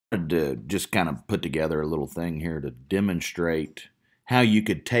To just kind of put together a little thing here to demonstrate how you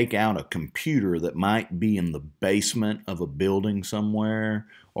could take out a computer that might be in the basement of a building somewhere,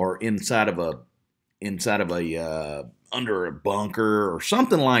 or inside of a under a bunker or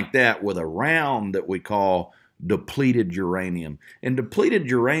something like that, with a round that we call depleted uranium. And depleted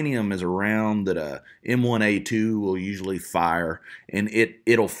uranium is a round that a M1A2 will usually fire, and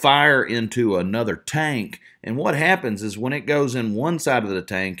it'll fire into another tank. And what happens is when it goes in one side of the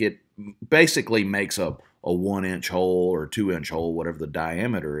tank, it basically makes a 1 inch hole or 2 inch hole, whatever the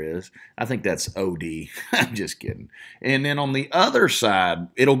diameter is. I think that's OD. I'm just kidding. And then on the other side,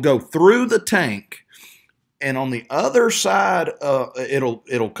 it'll go through the tank, and on the other side,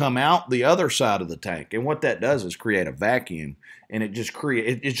 it'll come out the other side of the tank. And what that does is create a vacuum, and it just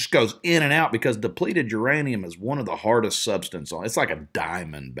goes in and out, because depleted uranium is one of the hardest substances on. It's like a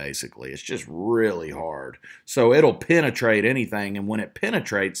diamond, basically. It's just really hard. So it'll penetrate anything, and when it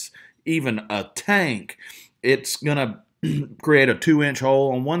penetrates even a tank, it's gonna create a 2 inch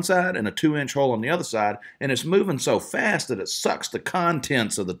hole on one side and a 2 inch hole on the other side, and it's moving so fast that it sucks the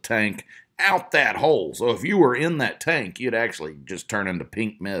contents of the tank out that hole. So if you were in that tank, you'd actually just turn into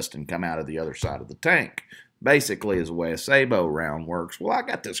pink mist and come out of the other side of the tank. Basically is the way a SABOT round works. Well, I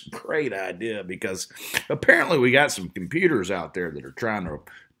got this great idea, because apparently we got some computers out there that are trying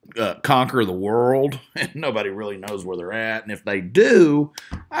to conquer the world, and nobody really knows where they're at. And if they do,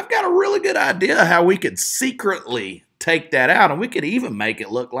 I've got a really good idea how we could secretly take that out, and we could even make it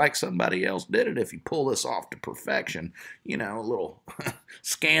look like somebody else did it if you pull this off to perfection, a little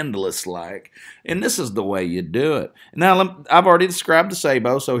scandalous like. And this is the way you do it. Now, I've already described the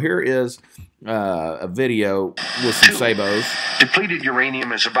SABOT, so here is a video with some SABOTs. Depleted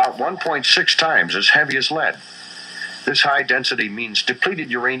uranium is about 1.6 times as heavy as lead. This high density means depleted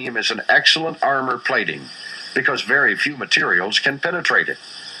uranium is an excellent armor plating, because very few materials can penetrate it.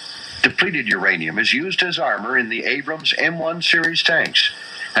 Depleted uranium is used as armor in the Abrams M1 series tanks,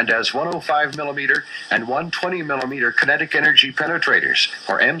 and as 105 millimeter and 120 millimeter kinetic energy penetrators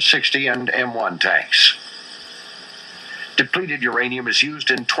for M60 and M1 tanks. Depleted uranium is used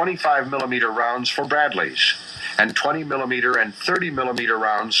in 25 millimeter rounds for Bradleys, and 20 millimeter and 30 millimeter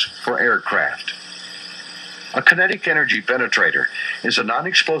rounds for aircraft. A kinetic energy penetrator is a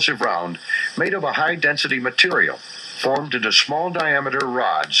non-explosive round made of a high-density material formed into small diameter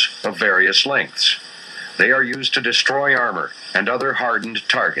rods of various lengths. They are used to destroy armor and other hardened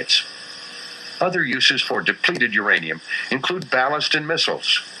targets. Other uses for depleted uranium include ballast in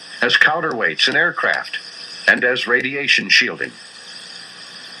missiles, as counterweights in aircraft, and as radiation shielding.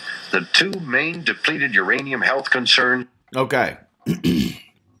 The two main depleted uranium health concerns. Okay.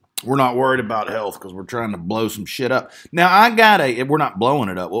 We're not worried about health because we're trying to blow some shit up. Now, we're not blowing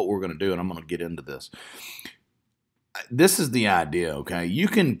it up. What we're going to do, and I'm going to get into this. This is the idea, okay? You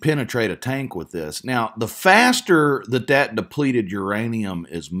can penetrate a tank with this. Now, the faster that depleted uranium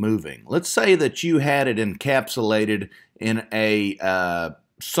is moving, let's say that you had it encapsulated in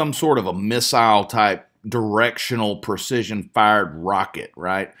some sort of a missile type directional precision fired rocket,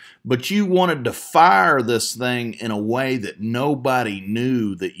 right? But you wanted to fire this thing in a way that nobody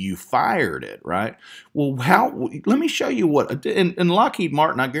knew that you fired it, right? Well, let me show you what, in Lockheed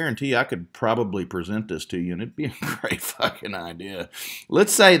Martin, I guarantee you I could probably present this to you, and it'd be a great fucking idea.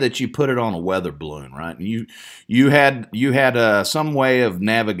 Let's say that you put it on a weather balloon, right? And you had some way of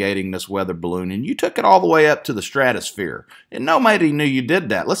navigating this weather balloon, and you took it all the way up to the stratosphere, and nobody knew you did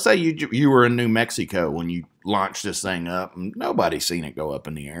that. Let's say you were in New Mexico when you launched this thing up, and nobody's seen it go up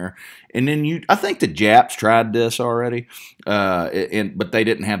in the air. And then I think the Japs tried this already, but they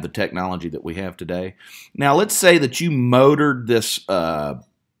didn't have the technology that we have today. Now, let's say that you motored this, you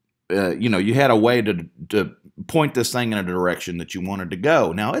had a way to point this thing in a direction that you wanted to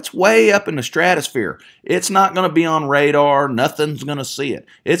go. Now, it's way up in the stratosphere. It's not going to be on radar. Nothing's going to see it.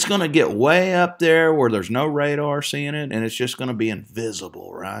 It's going to get way up there where there's no radar seeing it, and it's just going to be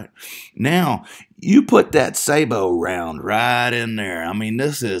invisible, right? Now, you put that SABOT round right in there. I mean,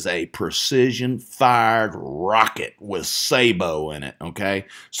 this is a precision-fired rocket with SABOT in it, okay?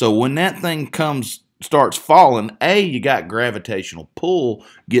 So when that thing starts falling, you got gravitational pull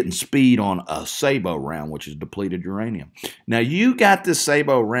getting speed on a SABOT round, which is depleted uranium. Now, you got this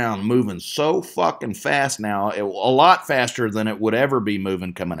SABOT round moving so fucking fast now, a lot faster than it would ever be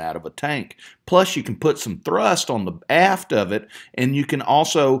moving coming out of a tank. Plus, you can put some thrust on the aft of it, and you can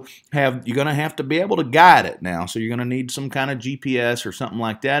also you're going to have to be able to guide it now. So you're going to need some kind of GPS or something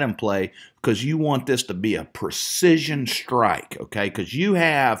like that in play, because you want this to be a precision strike, okay? Because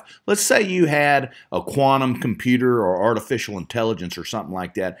let's say you had a quantum computer or artificial intelligence or something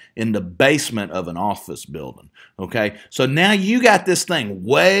like that that in the basement of an office building. Okay, so now you got this thing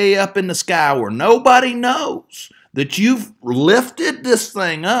way up in the sky where nobody knows that you've lifted this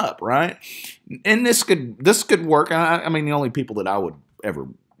thing up, right? And this could work. I mean, the only people that I would ever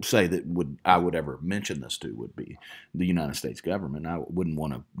say that I would ever mention this to would be the United States government. I wouldn't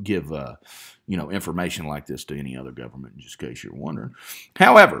want to give information like this to any other government, just in case you're wondering.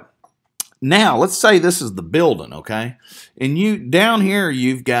 However, now let's say this is the building, okay? And you down here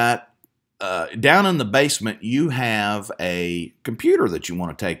you've got down in the basement you have a computer that you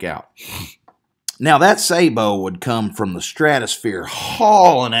want to take out. Now, that SABOT would come from the stratosphere,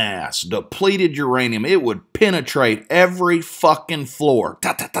 hauling ass, depleted uranium. It would penetrate every fucking floor.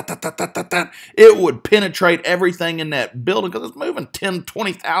 It would penetrate everything in that building because it's moving 10,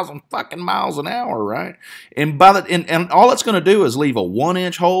 20,000 fucking miles an hour, right? And and all it's going to do is leave a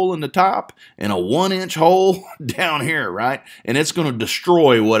 1-inch hole in the top and a 1-inch hole down here, right? And it's going to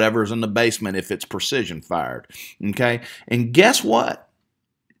destroy whatever's in the basement if it's precision fired, okay? And guess what?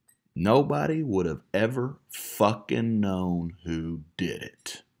 Nobody would have ever fucking known who did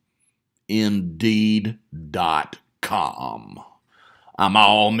it. Indeed.com. I'm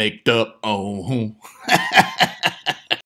all mixed up. Oh.